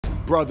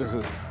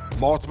brotherhood,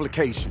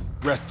 multiplication,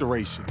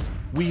 restoration.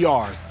 We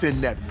are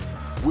Send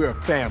Network. We're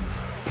a family,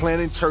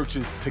 planting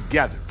churches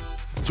together.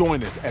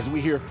 Join us as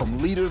we hear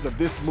from leaders of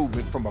this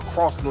movement from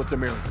across North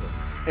America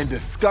and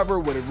discover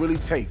what it really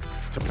takes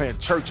to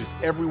plant churches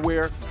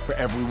everywhere for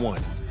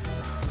everyone.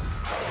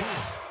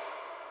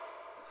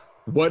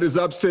 What is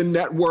up, Send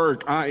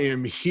Network? I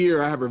am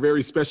here. I have a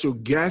very special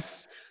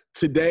guest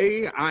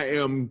today. I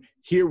am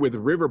here with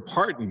River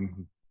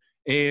Parton,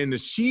 and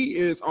she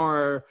is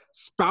our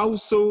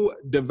spousal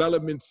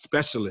development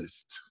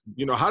specialist.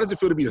 You know, how does it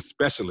feel to be a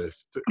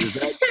specialist? Is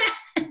that,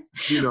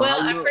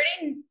 well,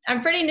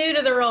 I'm pretty new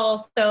to the role,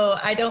 so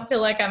I don't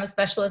feel like I'm a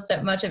specialist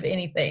at much of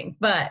anything,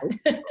 but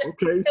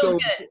okay. So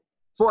good.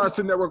 For our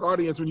Send Network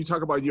audience, when you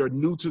talk about you're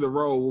new to the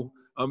role,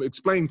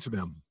 explain to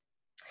them.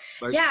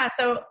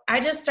 So I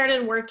just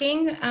started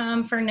working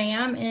for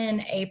NAM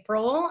in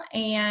April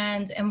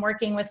and am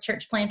working with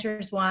church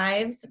planters'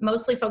 wives,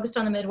 mostly focused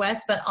on the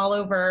Midwest, but all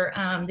over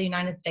the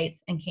United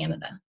States and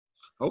Canada.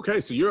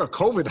 Okay, so you're a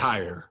COVID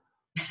hire.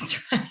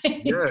 That's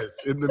right. Yes,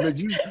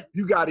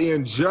 you got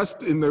in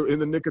just in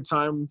the nick of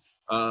time.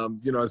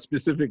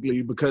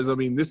 Specifically because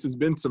this has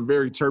been some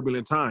very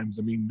turbulent times.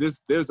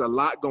 There's a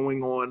lot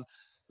going on,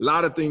 a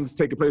lot of things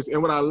taking place,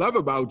 and what I love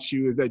about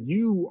you is that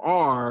you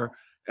are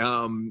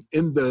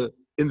in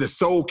the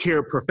soul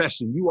care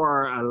profession. You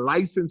are a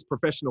licensed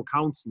professional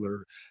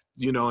counselor,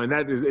 and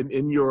that is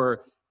in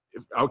your,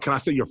 can I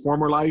say your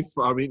former life?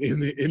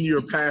 In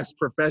your past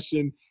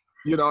profession,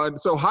 and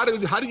so how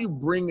do you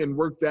bring and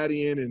work that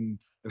in, and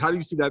how do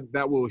you see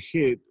that will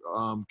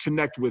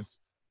connect with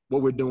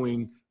what we're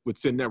doing with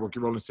Send Network,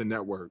 your role in Send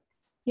Network?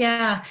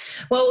 Yeah.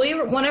 Well,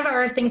 one of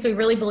our things we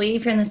really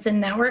believe in the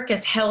Send Network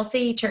is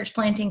healthy church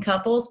planting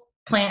couples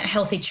plant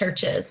healthy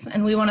churches,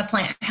 and we want to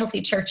plant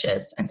healthy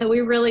churches. And so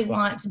we really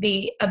want to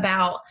be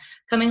about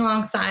coming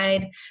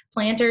alongside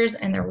planters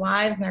and their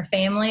wives and their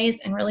families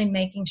and really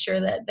making sure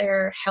that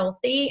they're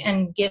healthy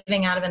and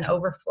giving out of an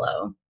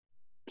overflow.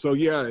 So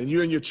yeah, and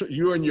you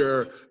and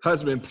your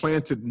husband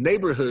planted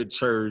Neighborhood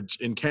Church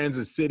in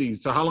Kansas City.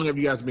 So how long have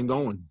you guys been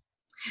going?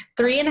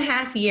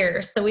 3.5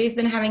 years. So we've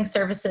been having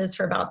services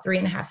for about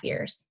 3.5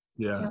 years.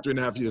 Yeah,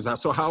 3.5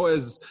 years. So how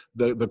has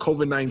the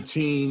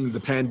COVID-19, the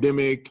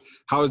pandemic,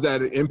 how has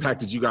that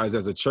impacted you guys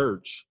as a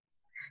church?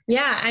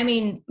 Yeah,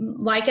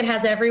 like it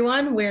has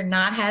everyone, we're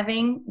not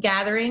having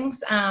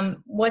gatherings.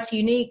 What's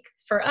unique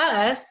for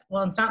us,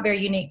 well, it's not very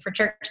unique for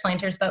church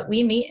planters, but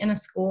we meet in a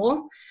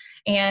school,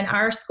 and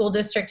our school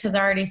district has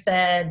already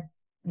said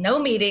no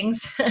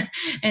meetings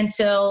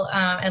until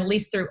at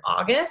least through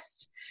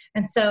August.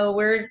 And so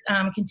we're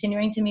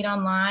continuing to meet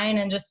online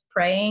and just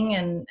praying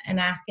and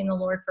asking the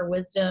Lord for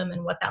wisdom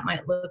and what that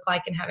might look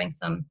like, and having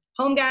some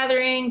home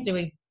gatherings. Do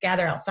we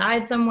gather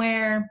outside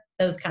somewhere?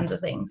 Those kinds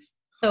of things.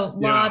 So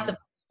lots of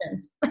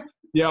questions.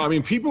 Yeah,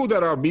 people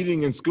that are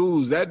meeting in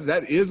schools,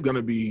 that is going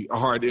to be a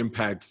hard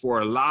impact for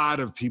a lot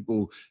of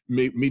people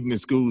meeting in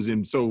schools.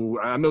 And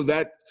so I know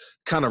that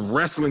kind of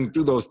wrestling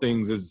through those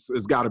things is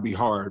got to be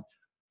hard.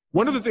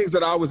 One of the things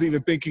that I was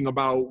even thinking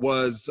about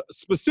was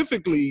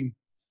specifically,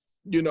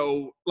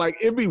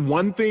 it'd be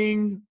one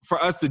thing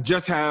for us to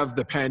just have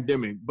the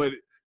pandemic, but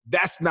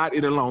that's not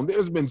it alone.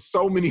 There's been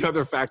so many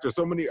other factors,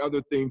 so many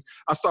other things.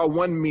 I saw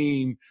one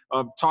meme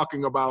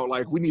talking about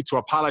we need to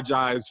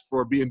apologize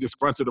for being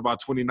disgruntled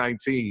about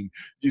 2019,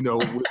 with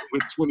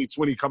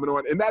 2020 coming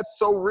on. And that's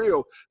so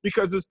real,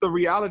 because it's the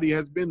reality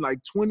has been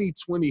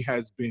 2020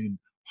 has been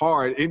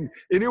hard. And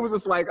it was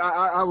just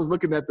I was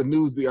looking at the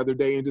news the other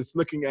day and just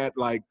looking at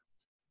a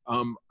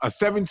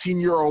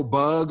 17-year-old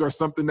bug or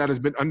something that has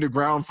been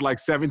underground for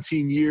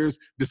 17 years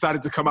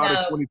decided to come out in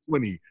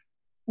 2020.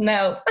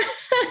 No.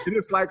 And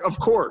it's of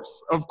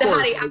course.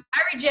 Daddy, I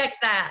reject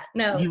that.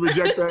 No. You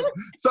reject that?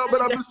 So,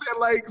 but I'm just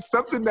saying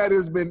something that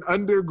has been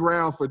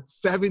underground for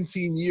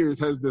 17 years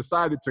has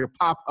decided to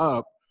pop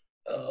up,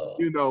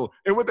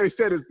 and what they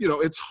said is,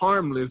 it's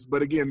harmless,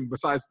 but again,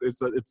 besides it's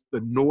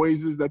the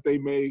noises that they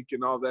make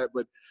and all that,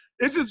 but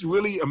it's just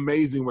really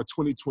amazing what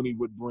 2020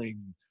 would bring.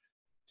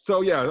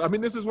 So yeah,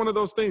 this is one of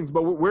those things,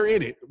 but we're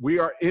in it. We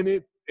are in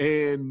it,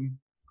 and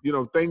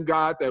thank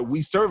God that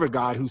we serve a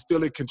God who's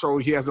still in control.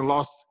 He hasn't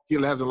lost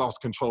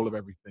control of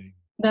everything.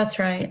 That's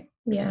right.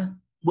 Yeah.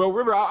 Well,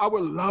 River, I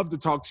would love to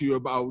talk to you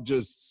about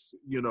just,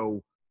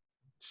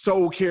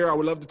 soul care. I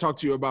would love to talk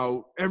to you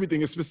about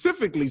everything, and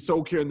specifically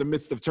soul care in the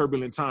midst of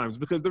turbulent times,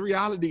 because the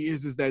reality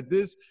is that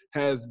this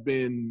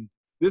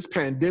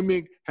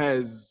pandemic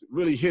has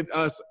really hit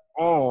us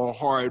all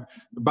hard.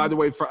 By the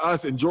way, for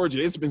us in Georgia,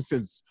 it's been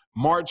since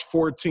March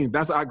 14th.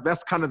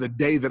 That's kind of the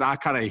day that I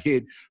kind of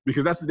hit,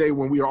 because that's the day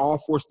when we are all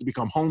forced to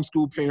become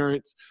homeschool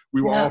parents.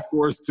 We were all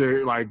forced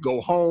to go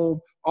home,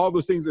 all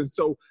those things. And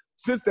so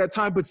since that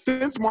time, but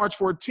since March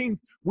 14th,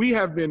 we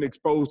have been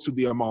exposed to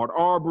the Ahmaud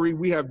Arbery.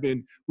 We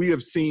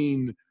have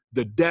seen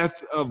the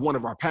death of one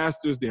of our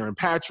pastors, Darren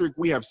Patrick.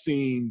 We have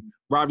seen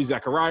Ravi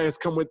Zacharias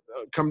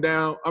come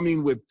down.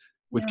 With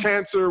with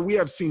cancer. We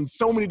have seen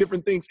so many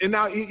different things. And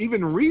now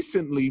even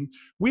recently,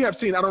 we have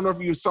seen, I don't know if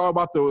you saw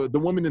about the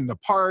woman in the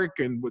park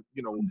and, with,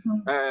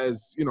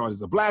 as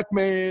a Black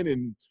man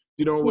and,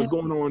 what's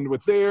going on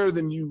with there.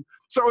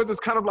 So it's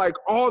just kind of like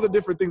all the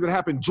different things that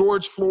happened.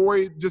 George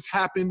Floyd just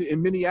happened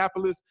in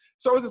Minneapolis.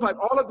 So it's just like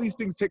all of these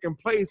things taking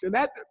place. And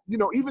that,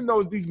 even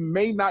though these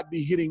may not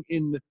be hitting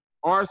in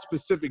our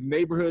specific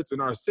neighborhoods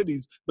and our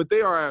cities, but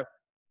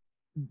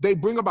they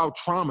bring about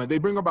trauma. They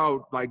bring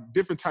about like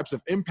different types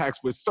of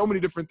impacts with so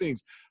many different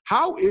things.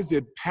 How is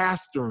it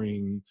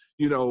pastoring,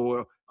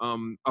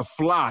 a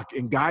flock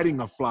and guiding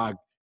a flock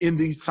in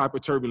these type of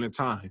turbulent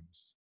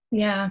times?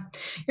 Yeah,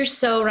 you're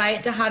so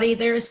right, Dhati.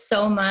 There's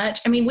so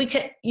much. I mean,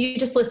 you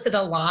just listed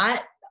a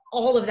lot.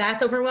 All of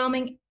that's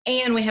overwhelming.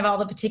 And we have all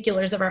the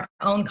particulars of our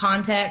own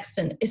context.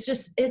 And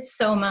it's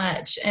so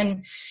much.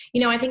 And,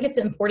 I think it's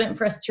important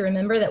for us to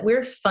remember that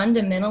we're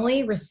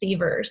fundamentally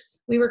receivers.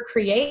 We were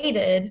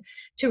created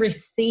to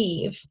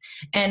receive.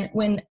 And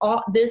when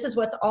this is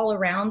what's all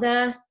around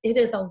us, it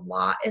is a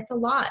lot. It's a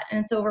lot and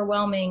it's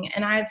overwhelming.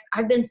 And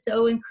I've been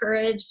so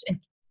encouraged and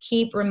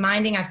keep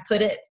reminding, I've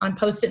put it on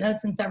Post-it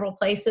notes in several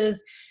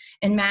places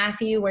in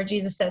Matthew where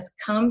Jesus says,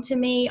 come to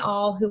me,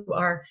 all who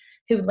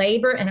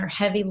labor and are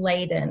heavy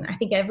laden. I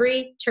think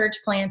every church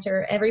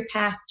planter, every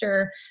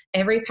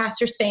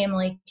pastor's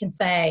family can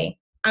say,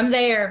 I'm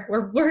there.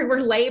 We're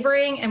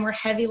laboring and we're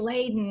heavy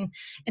laden.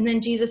 And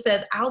then Jesus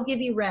says, I'll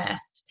give you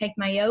rest. Take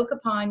my yoke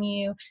upon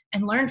you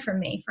and learn from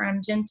me, for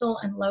I'm gentle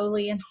and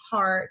lowly in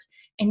heart,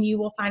 and you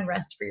will find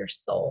rest for your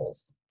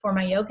souls. For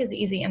my yoke is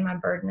easy and my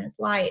burden is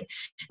light.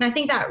 And I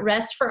think that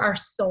rest for our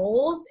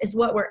souls is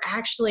what we're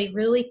actually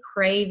really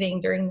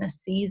craving during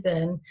this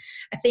season.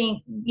 I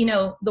think,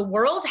 the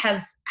world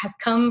has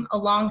come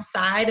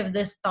alongside of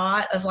this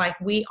thought of like,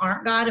 we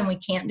aren't God and we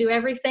can't do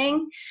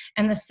everything.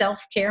 And the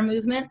self-care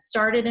movement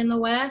started in the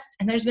West.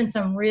 And there's been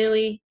some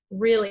really,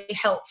 really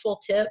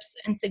helpful tips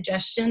and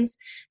suggestions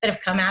that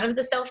have come out of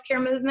the self-care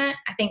movement.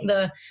 I think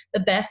the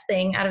best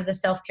thing out of the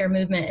self-care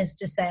movement is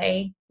to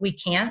say we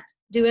can't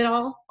do it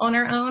all on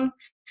our own,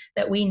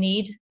 that we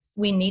need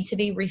to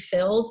be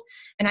refilled.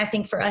 And I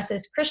think for us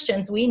as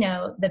Christians, we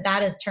know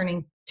that is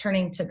turning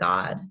to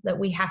God, that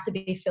we have to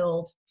be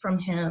filled from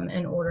Him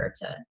in order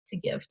to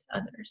give to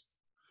others.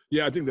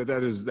 Yeah, I think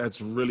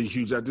that's really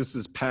huge.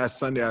 This past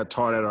Sunday, I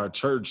taught at our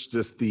church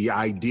just the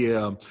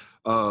idea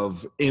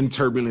of in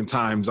turbulent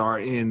times or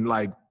in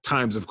like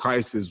times of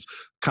crisis,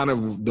 kind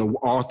of the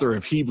author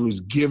of Hebrews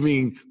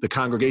giving the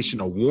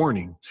congregation a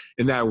warning.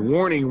 And that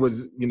warning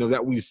was,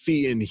 that we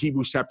see in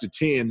Hebrews chapter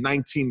 10,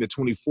 19 to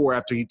 24,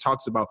 after he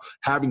talks about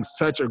having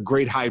such a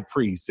great high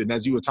priest. And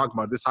as you were talking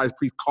about, this high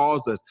priest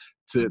calls us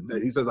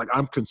he says, like,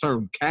 I'm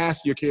concerned,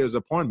 cast your cares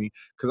upon me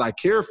because I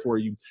care for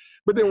you.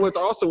 But then what's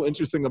also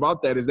interesting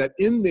about that is that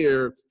in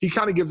there, he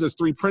kind of gives us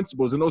three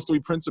principles. And those three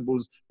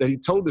principles that he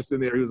told us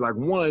in there, he was like,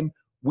 one,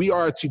 we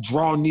are to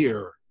draw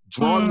near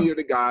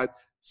to God.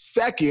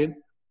 Second,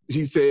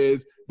 he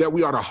says that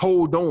we are to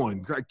hold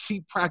on,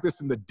 keep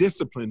practicing the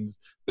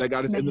disciplines that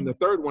God has. And then the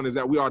third one is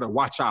that we are to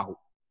watch out,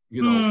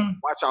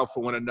 watch out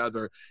for one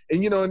another.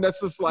 And, and that's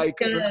just like,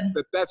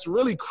 that's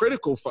really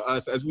critical for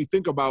us as we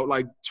think about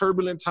like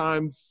turbulent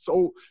times.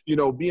 So,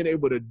 being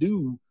able to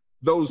do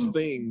those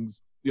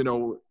things,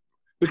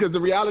 because the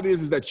reality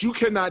is that you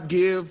cannot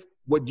give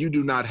what you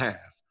do not have,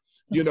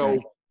 right.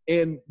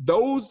 And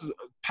those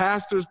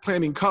pastors,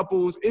 planting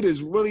couples, it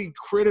is really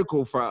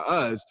critical for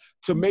us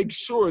to make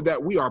sure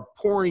that we are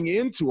pouring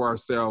into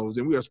ourselves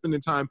and we are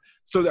spending time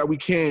so that we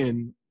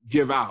can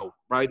give out,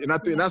 right? And I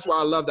think that's why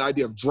I love the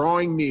idea of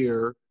drawing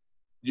near,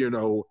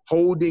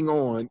 holding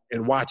on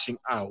and watching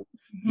out.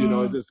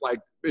 It's just like,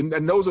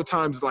 and those are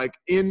times like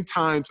in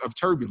times of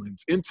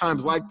turbulence, in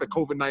times like the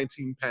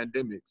COVID-19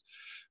 pandemics.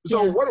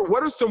 So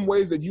what are some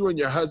ways that you and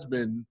your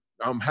husband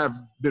have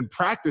been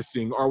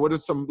practicing, or what are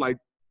some like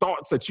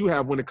thoughts that you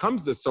have when it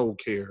comes to soul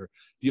care,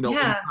 in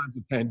times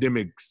of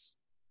pandemics?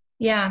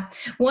 Yeah.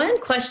 One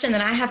question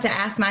that I have to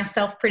ask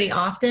myself pretty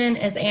often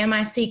is, am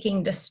I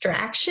seeking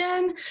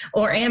distraction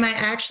or am I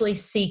actually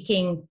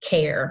seeking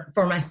care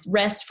for my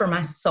rest for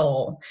my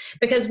soul?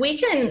 Because we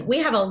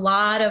have a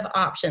lot of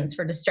options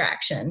for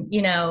distraction.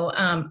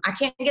 I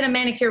can't get a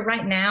manicure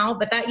right now,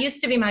 but that used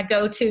to be my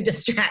go-to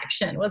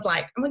distraction, was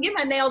like, I'm gonna get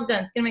my nails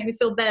done. It's gonna make me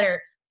feel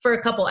better for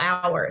a couple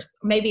hours,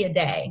 maybe a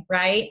day.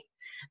 Right.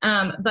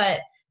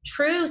 But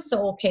true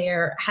soul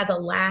care has a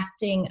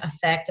lasting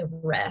effect of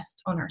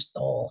rest on our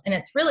soul. And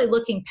it's really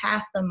looking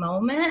past the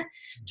moment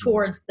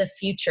towards the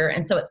future.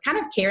 And so it's kind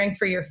of caring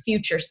for your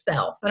future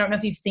self. I don't know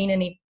if you've seen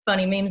any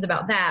funny memes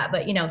about that,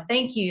 but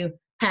thank you,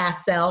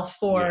 past self,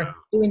 for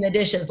doing the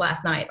dishes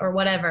last night or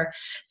whatever.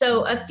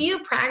 So a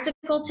few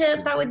practical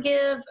tips I would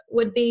give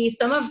would be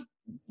some of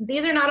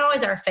these are not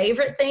always our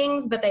favorite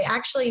things, but they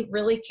actually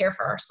really care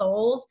for our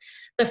souls.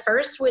 The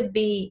first would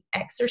be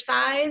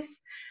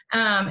exercise.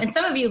 And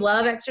some of you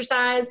love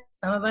exercise,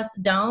 some of us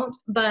don't,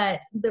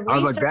 but the I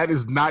was like, research, that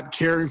is not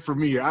caring for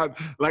me.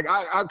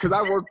 Cause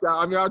I work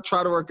out. I mean, I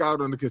try to work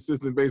out on a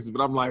consistent basis,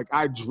 but I'm like,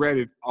 I dread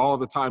it all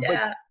the time.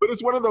 yeah, But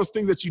it's one of those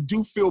things that you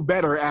do feel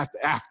better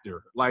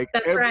after. Like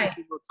that's every right.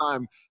 single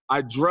time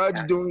I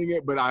drudge doing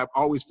it, but I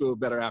always feel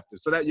better after.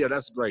 So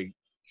that's great.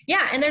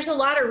 Yeah, and there's a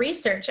lot of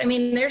research. I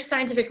mean, there's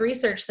scientific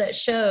research that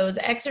shows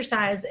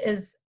exercise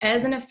is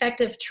as an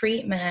effective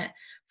treatment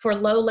for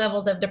low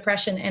levels of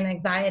depression and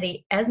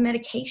anxiety as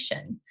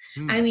medication.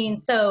 I mean,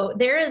 so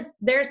there's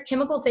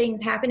chemical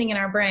things happening in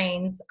our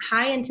brains.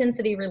 High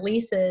intensity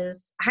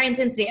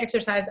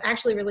exercise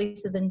actually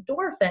releases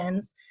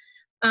endorphins.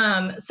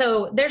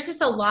 So there's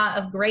just a lot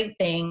of great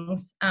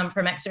things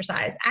from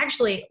exercise.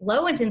 Actually,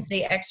 low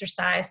intensity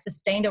exercise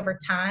sustained over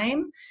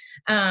time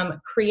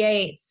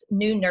creates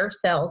new nerve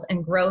cells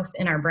and growth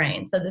in our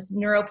brain. So this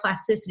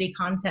neuroplasticity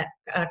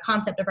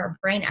concept of our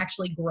brain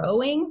actually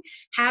growing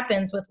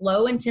happens with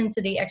low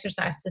intensity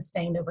exercise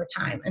sustained over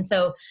time. And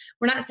so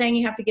we're not saying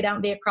you have to get out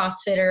and be a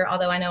CrossFitter,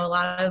 although I know a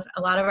lot of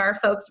our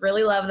folks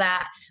really love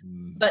that.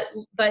 But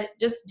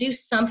just do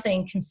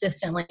something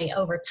consistently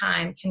over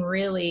time can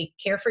really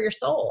care for your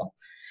soul.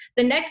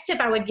 The next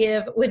tip I would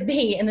give would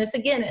be, and this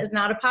again is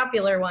not a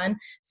popular one,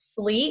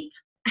 sleep.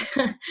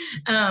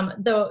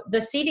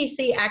 The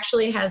CDC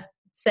actually has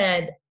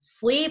said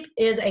sleep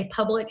is a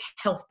public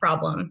health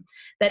problem,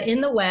 that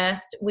in the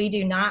West, we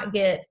do not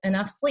get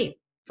enough sleep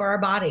for our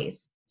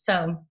bodies.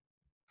 So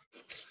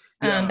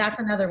that's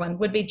another one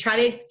would be try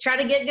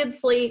to get good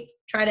sleep,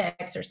 try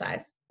to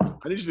exercise.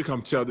 I need you to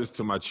come tell this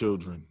to my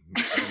children.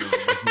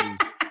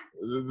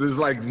 There's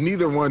like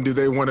neither one do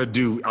they want to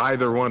do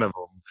either one of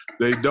them.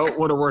 They don't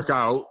want to work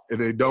out and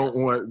they don't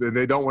want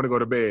to go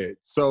to bed.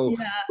 So,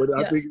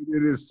 I think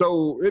it is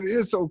so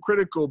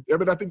critical. I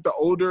mean, I think the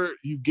older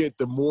you get,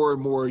 the more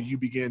and more you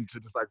begin to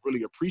just like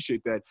really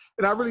appreciate that.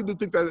 And I really do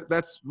think that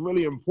that's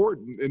really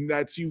important. And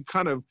that's you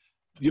kind of,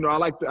 I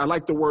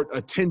like the word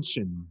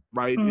attention,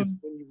 right? It's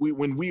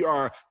when we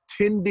are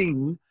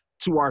tending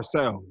to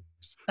ourselves.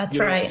 That's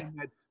right.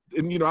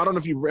 And I don't know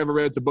if you've ever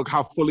read the book,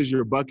 How Full Is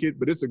Your Bucket?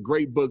 But it's a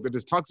great book that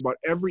just talks about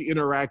every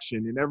interaction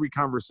and every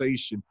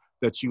conversation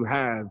that you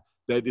have,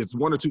 that it's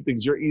one or two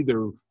things. You're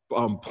either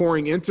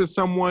pouring into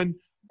someone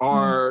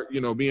or,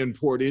 being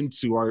poured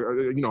into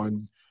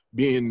and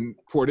being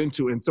poured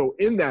into. And so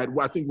in that,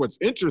 I think what's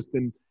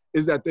interesting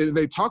is that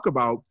they talk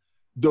about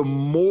the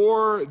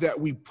more that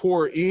we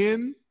pour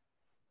in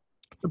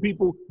to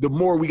people, the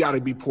more we got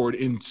to be poured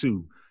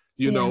into,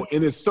 and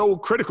it's so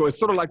critical. It's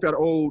sort of like that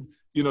old,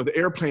 the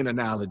airplane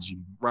analogy,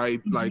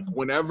 right? Like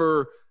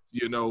whenever,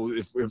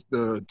 if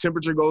the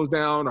temperature goes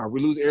down or we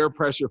lose air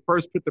pressure,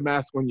 first put the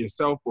mask on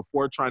yourself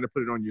before trying to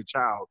put it on your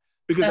child.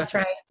 Because that's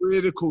right. A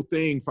critical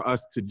thing for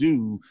us to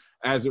do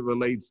as it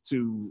relates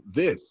to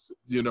this,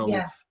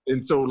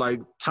 And so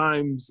like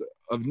times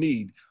of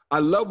need. I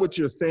love what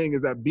you're saying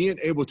is that being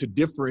able to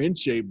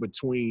differentiate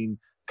between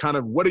kind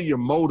of what are your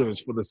motives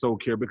for the soul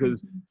care,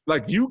 because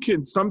like you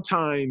can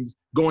sometimes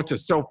go into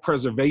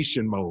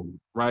self-preservation mode,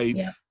 right?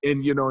 Yeah.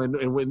 And,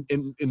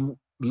 and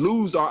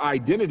lose our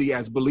identity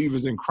as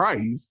believers in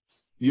Christ,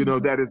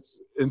 that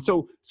it's, and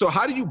so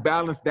how do you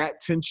balance that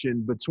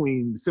tension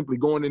between simply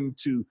going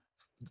into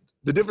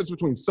the difference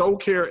between soul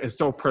care and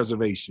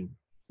self-preservation?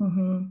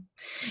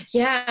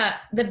 Yeah,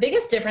 the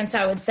biggest difference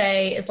I would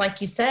say is, like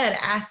you said,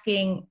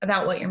 asking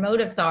about what your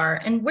motives are.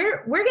 And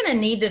we're going to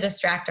need to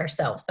distract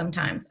ourselves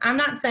sometimes. I'm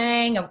not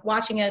saying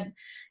watching a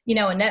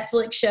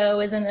Netflix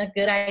show isn't a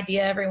good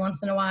idea every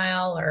once in a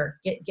while, or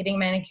getting a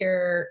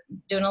manicure,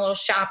 doing a little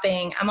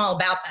shopping. I'm all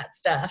about that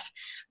stuff.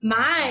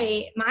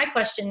 My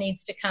question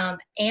needs to come,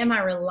 am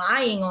I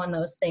relying on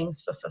those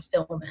things for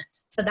fulfillment?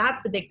 So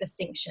that's the big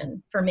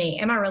distinction for me.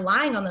 Am I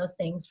relying on those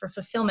things for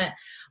fulfillment?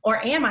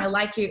 Or am I,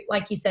 like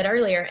you said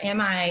earlier,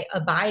 am I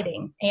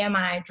abiding? Am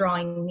I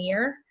drawing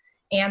near?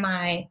 Am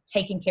I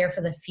taking care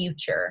for the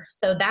future?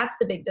 So that's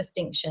the big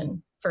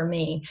distinction for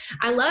me.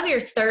 I love your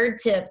third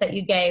tip that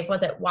you gave.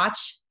 Was it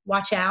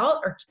watch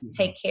out or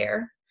take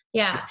care?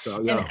 Yeah.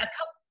 So, yeah. And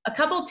a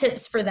couple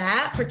tips for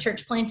that, for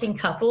church planting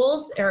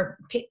couples or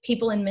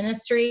people in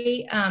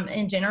ministry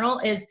in general,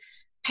 is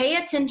pay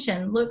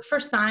attention. Look for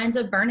signs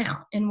of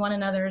burnout in one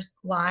another's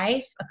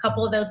life. A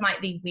couple of those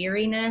might be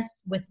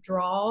weariness,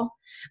 withdrawal.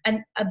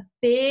 And a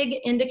big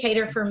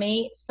indicator for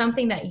me,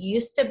 something that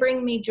used to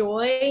bring me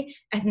joy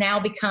has now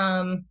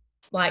become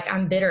like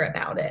I'm bitter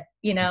about it.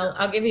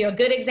 I'll give you a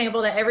good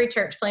example that every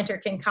church planter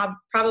can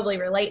probably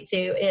relate to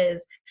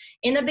is,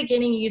 in the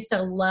beginning, you used to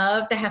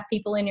love to have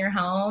people in your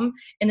home.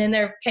 And then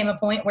there came a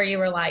point where you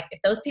were like, if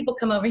those people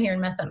come over here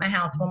and mess up my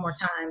house one more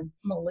time,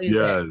 I'm going to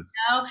lose it.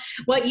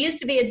 What used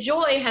to be a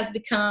joy has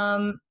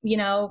become,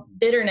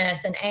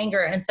 bitterness and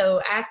anger. And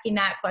so asking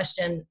that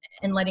question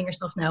and letting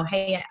yourself know,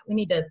 hey, we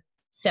need to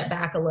step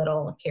back a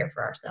little and care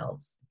for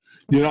ourselves.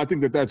 I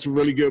think that that's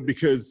really good,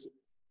 because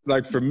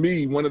like for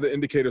me, one of the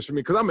indicators for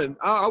me, because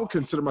I would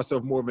consider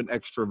myself more of an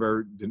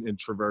extrovert than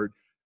introvert.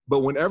 But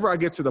whenever I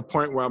get to the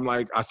point where I'm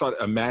like, I start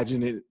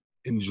imagining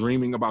and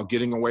dreaming about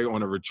getting away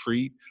on a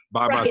retreat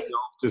by Right.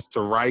 myself just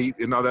to write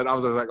and all that, I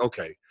was like,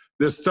 okay,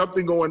 there's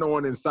something going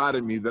on inside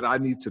of me that I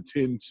need to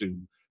tend to,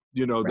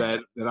 Right.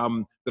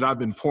 that I've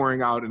been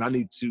pouring out, and I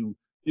need to,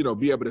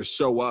 be able to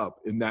show up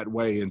in that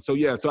way. And so,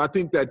 yeah, so I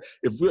think that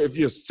if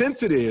you're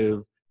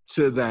sensitive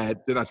to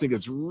that, then I think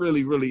it's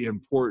really, really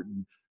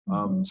important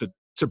Mm-hmm.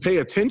 to pay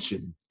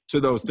attention to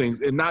those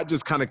things and not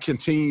just kind of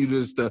continue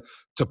just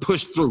to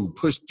push through,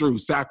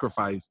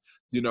 sacrifice,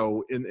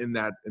 in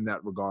that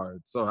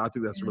regard. So I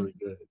think that's really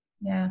good.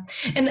 Yeah.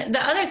 And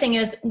the other thing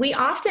is we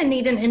often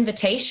need an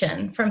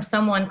invitation from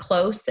someone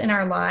close in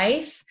our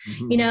life.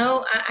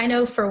 Mm-hmm. I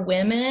know for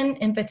women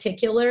in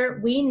particular,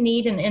 we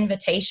need an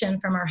invitation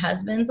from our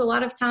husbands a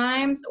lot of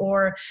times,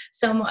 or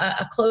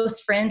a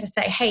close friend to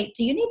say, hey,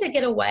 do you need to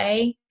get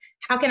away?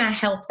 How can I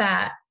help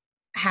that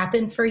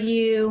happen for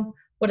you?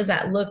 What does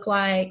that look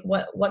like?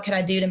 What can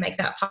I do to make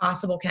that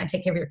possible? Can I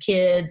take care of your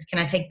kids? Can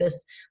I take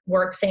this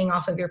work thing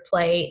off of your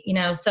plate?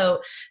 So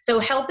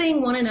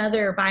helping one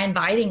another by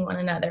inviting one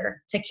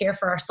another to care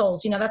for our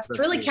souls, that's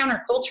really good.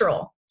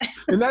 Countercultural.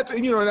 And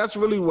that's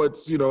really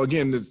what's,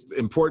 again, is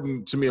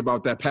important to me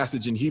about that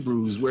passage in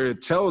Hebrews, where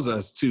it tells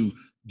us to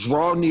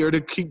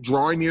keep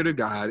drawing near to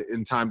God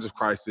in times of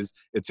crisis.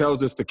 It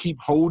tells us to keep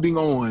holding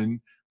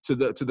on to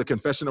the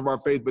confession of our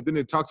faith, but then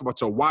it talks about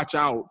to watch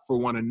out for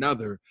one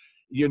another.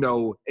 But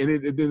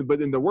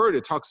in the word,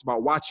 it talks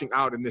about watching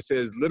out, and it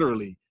says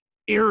literally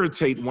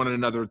irritate one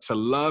another to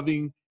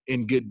loving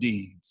and good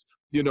deeds,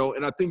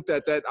 and I think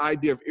that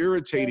idea of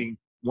irritating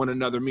one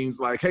another means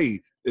like,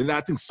 hey, and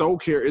I think soul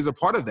care is a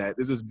part of that,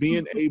 is just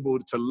being able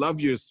to love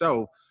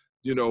yourself,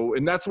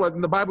 and that's what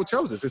the Bible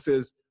tells us. It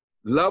says,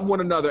 love one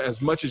another as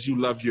much as you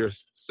love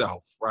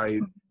yourself,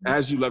 right?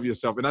 As you love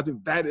yourself. And I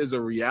think that is a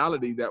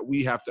reality that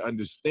we have to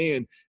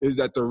understand, is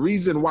that the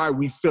reason why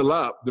we fill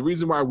up, the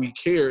reason why we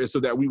care, is so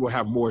that we will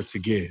have more to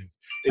give.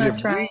 And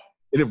that's right.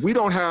 And if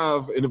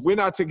we're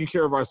not taking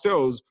care of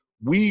ourselves,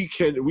 we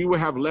will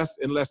have less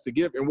and less to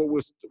give. And what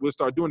we'll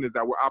start doing is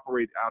that we'll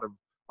operate out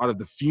of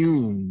the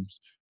fumes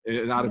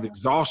and out of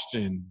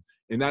exhaustion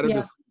and out of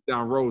just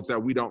down roads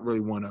that we don't really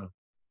want to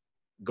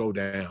go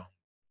down.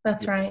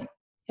 That's right.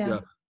 Yeah.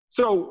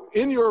 So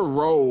in your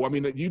role, I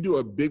mean, you do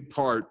a big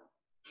part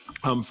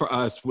for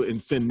us in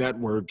Send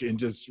Network, and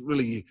just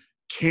really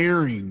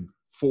caring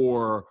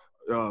for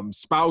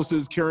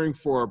spouses, caring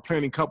for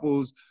planning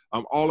couples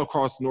all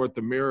across North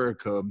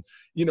America.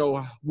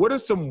 What are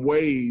some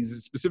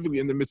ways, specifically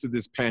in the midst of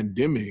this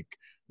pandemic,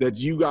 that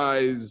you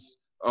guys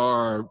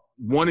are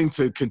wanting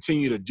to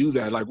continue to do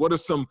that? Like, what are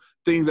some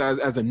things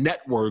as a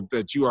network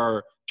that you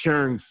are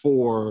caring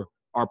for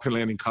our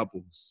planning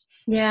couples?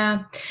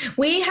 Yeah,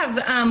 we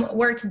have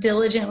worked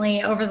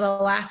diligently over the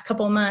last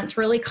couple of months,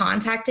 really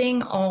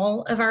contacting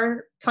all of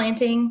our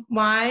planting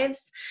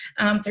wives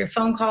through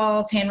phone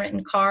calls,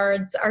 handwritten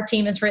cards. Our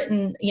team has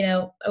written,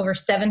 over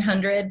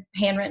 700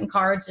 handwritten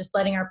cards, just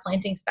letting our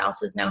planting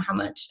spouses know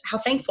how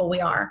thankful we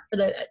are for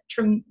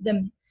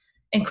the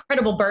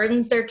incredible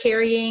burdens they're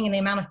carrying and the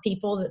amount of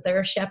people that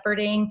they're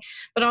shepherding.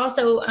 But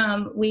also,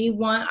 we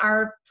want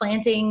our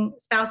planting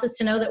spouses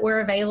to know that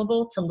we're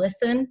available to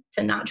listen,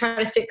 to not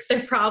try to fix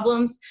their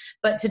problems,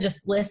 but to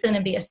just listen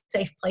and be a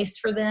safe place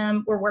for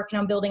them. We're working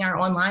on building our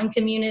online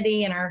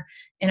community and our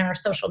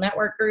social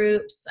network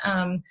groups,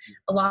 a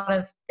lot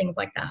of things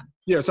like that.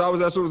 Yeah, so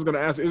that's what I was going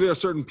to ask. Is there a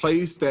certain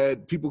place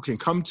that people can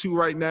come to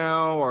right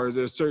now? Or is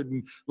there a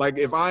certain, like,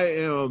 if I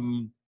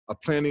am a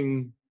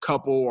planning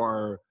couple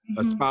or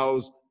a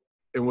spouse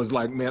and was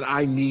like, man,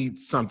 I need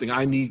something,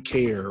 I need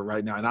care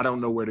right now, and I don't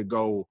know where to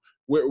go,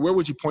 where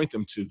would you point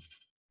them to?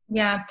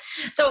 Yeah.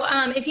 So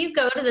if you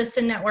go to the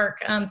Send Network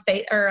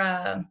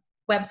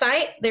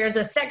website, there's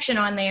a section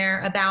on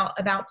there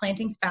about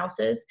planting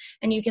spouses,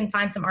 and you can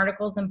find some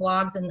articles and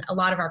blogs and a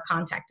lot of our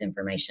contact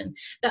information.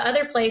 The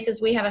other place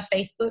is we have a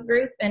Facebook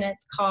group, and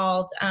it's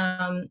called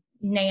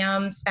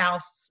NAM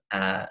Spouse.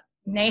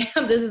 NAM,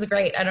 this is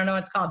great. I don't know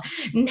what it's called.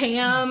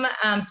 NAM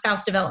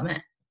Spouse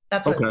Development.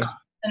 That's what it's called.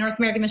 The North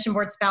American Mission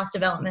Board Spouse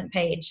Development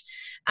page.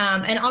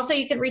 And also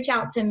you could reach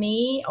out to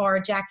me or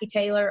Jackie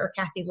Taylor or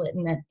Kathy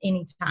Litton at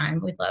any time.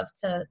 We'd love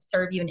to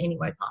serve you in any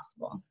way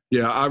possible.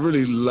 Yeah, I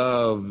really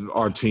love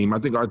our team. I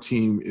think our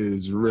team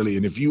is really,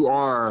 and if you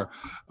are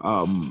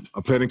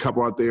a planning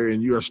couple out there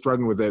and you are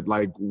struggling with it,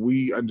 like,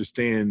 we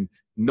understand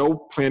no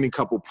planning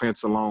couple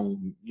plants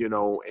alone,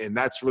 and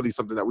that's really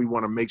something that we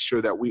want to make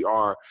sure that we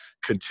are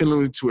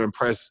continuing to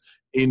impress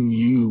in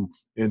you.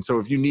 And so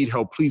if you need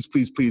help, please,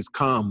 please, please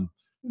come.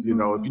 If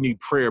you need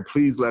prayer,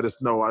 please let us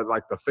know. I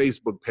like the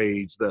Facebook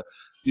page,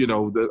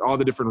 all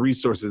the different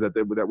resources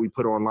that we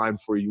put online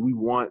for you. We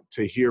want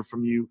to hear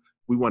from you.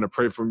 We want to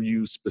pray from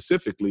you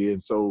specifically.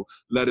 And so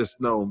let us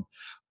know.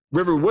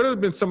 River, what have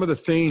been some of the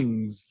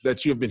things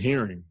that you have been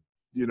hearing,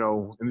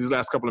 in these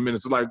last couple of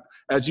minutes? Like,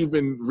 as you've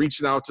been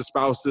reaching out to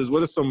spouses,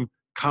 what are some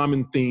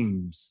common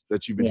themes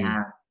that you've been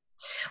hearing?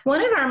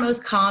 One of our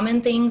most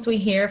common things we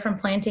hear from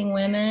planting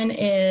women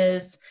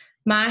is,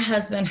 my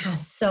husband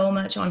has so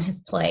much on his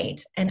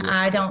plate and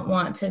I don't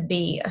want to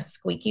be a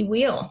squeaky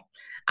wheel.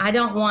 I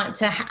don't want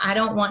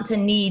to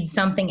need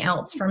something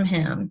else from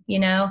him, you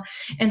know?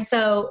 And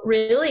so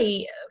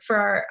really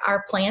for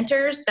our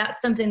planters,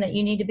 that's something that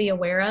you need to be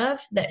aware of,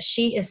 that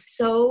she is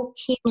so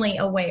keenly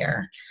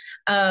aware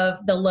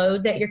of the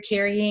load that you're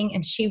carrying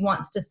and she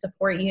wants to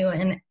support you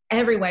in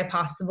every way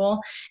possible.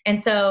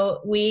 And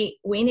so we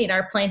need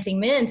our planting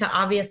men to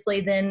obviously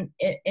then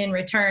in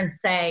return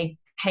say,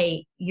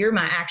 hey, you're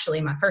actually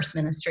my first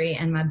ministry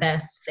and my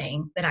best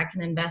thing that I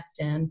can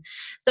invest in.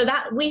 So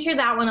that we hear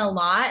that one a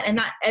lot. And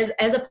that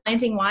as a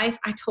planting wife,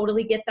 I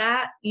totally get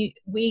that.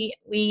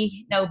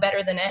 We know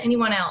better than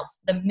anyone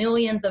else, the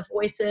millions of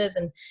voices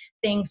and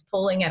things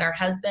pulling at our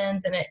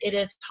husbands. And it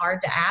is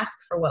hard to ask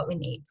for what we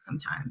need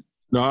sometimes.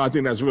 No, I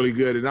think that's really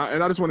good. And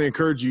I just want to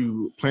encourage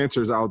you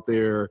planters out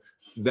there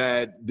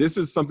that this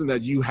is something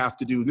that you have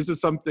to do. This is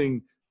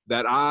something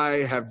that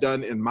I have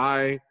done in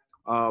my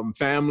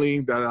family,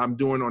 that I'm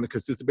doing on a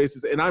consistent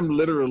basis. And I'm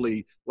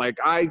literally like,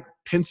 I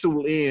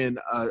pencil in,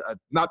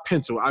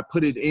 I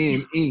put it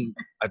in ink,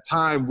 a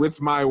time with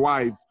my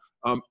wife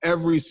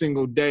every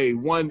single day.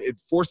 One, it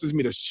forces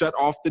me to shut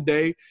off the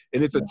day.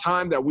 And it's a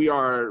time that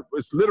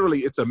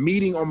it's a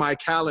meeting on my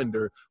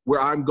calendar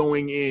where I'm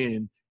going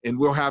in and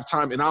we'll have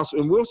time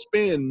and we'll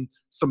spend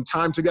some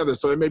time together.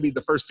 So it may be the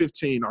first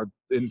 15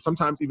 and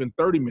sometimes even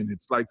 30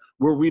 minutes. Like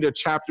we'll read a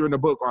chapter in a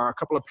book or a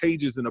couple of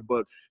pages in a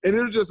book, and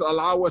it'll just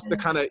allow us to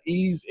kind of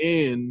ease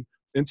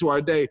into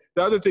our day.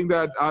 The other thing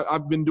that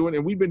I've been doing,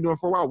 and we've been doing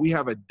for a while, we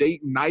have a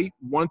date night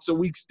once a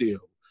week still.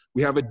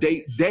 We have a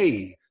date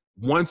day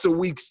once a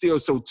week still.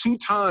 So 2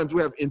 times,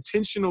 we have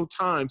intentional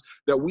times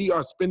that we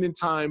are spending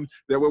time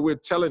that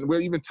we're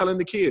even telling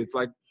the kids,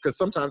 like, because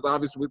sometimes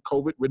obviously with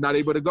COVID, we're not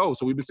able to go.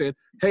 So we've been saying,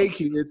 hey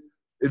kids,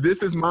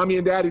 this is mommy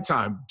and daddy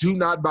time. Do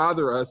not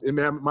bother us in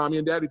mommy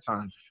and daddy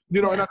time.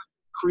 You know, and I'm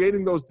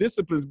creating those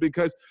disciplines,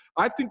 because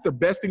I think the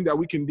best thing that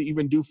we can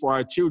even do for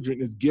our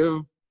children is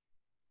give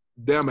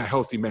them a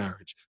healthy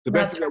marriage. The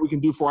best thing that we can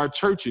do for our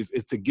churches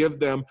is to give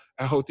them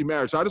a healthy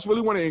marriage. So I just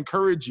really want to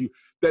encourage you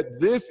that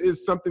this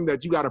is something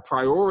that you got to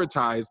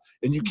prioritize,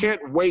 and you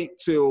can't wait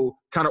till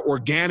kind of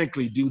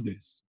organically do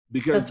this,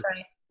 because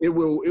it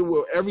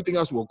will, everything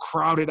else will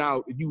crowd it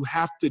out. You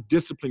have to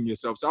discipline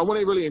yourself. So I want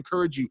to really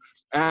encourage you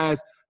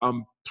as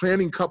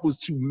planning couples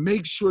to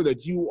make sure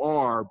that you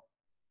are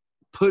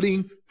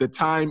putting the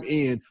time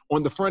in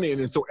on the front end.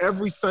 And so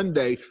every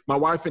Sunday, my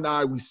wife and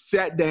I, we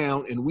sat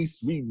down and we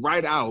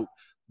write out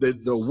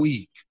the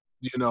week,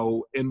 you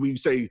know, and we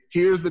say,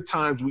 here's the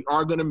times we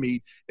are going to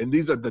meet. And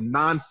these are the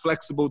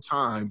non-flexible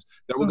times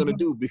that we're going to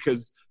do,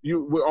 because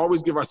we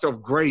always give ourselves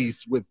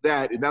grace with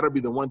that. And that'll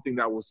be the one thing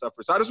that will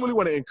suffer. So I just really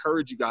want to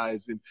encourage you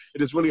guys and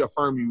just really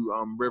affirm you,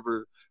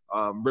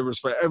 Rivers,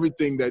 for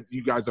everything that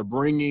you guys are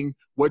bringing,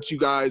 what you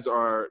guys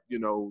are, you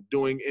know,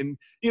 doing. And,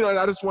 you know, and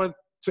I just want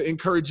to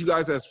encourage you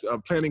guys as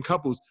planning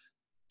couples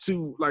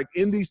to, like,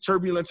 in these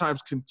turbulent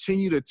times,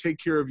 continue to take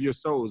care of your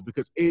souls,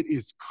 because it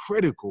is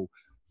critical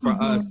for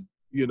us,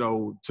 you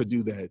know, to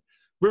do that.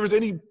 Rivers,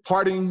 any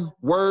parting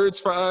words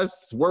for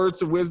us,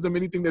 words of wisdom,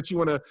 anything that you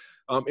want to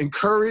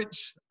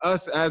encourage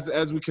us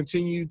as we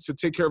continue to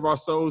take care of our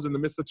souls in the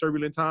midst of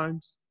turbulent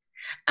times?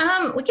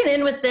 We can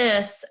end with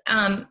this.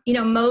 You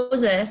know,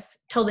 Moses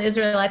told the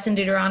Israelites in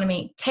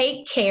Deuteronomy,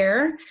 take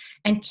care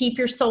and keep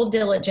your soul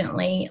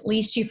diligently,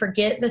 lest you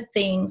forget the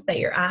things that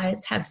your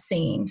eyes have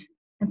seen.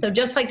 And so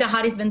just like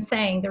Dhati's been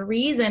saying, the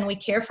reason we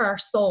care for our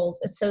souls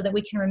is so that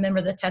we can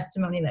remember the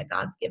testimony that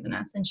God's given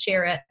us and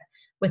share it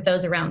with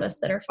those around us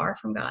that are far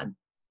from God.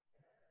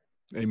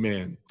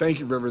 Amen. Thank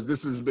you, Rivers.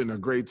 This has been a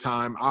great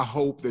time. I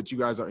hope that you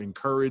guys are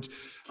encouraged.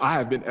 I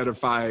have been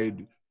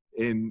edified,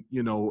 and,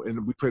 you know,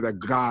 and we pray that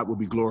God will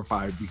be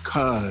glorified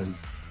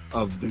because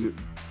of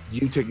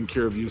you taking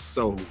care of your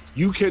soul.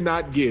 You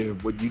cannot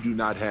give what you do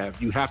not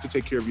have. You have to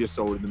take care of your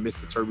soul in the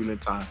midst of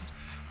turbulent times.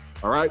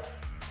 All right?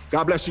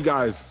 God bless you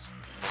guys.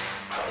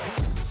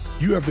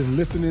 You have been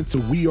listening to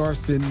We Are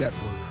Send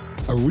Network,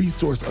 a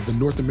resource of the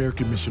North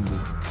American Mission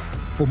Board.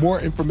 For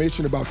more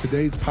information about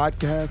today's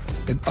podcast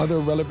and other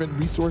relevant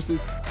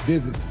resources,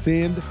 visit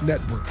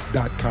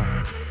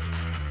sendnetwork.com.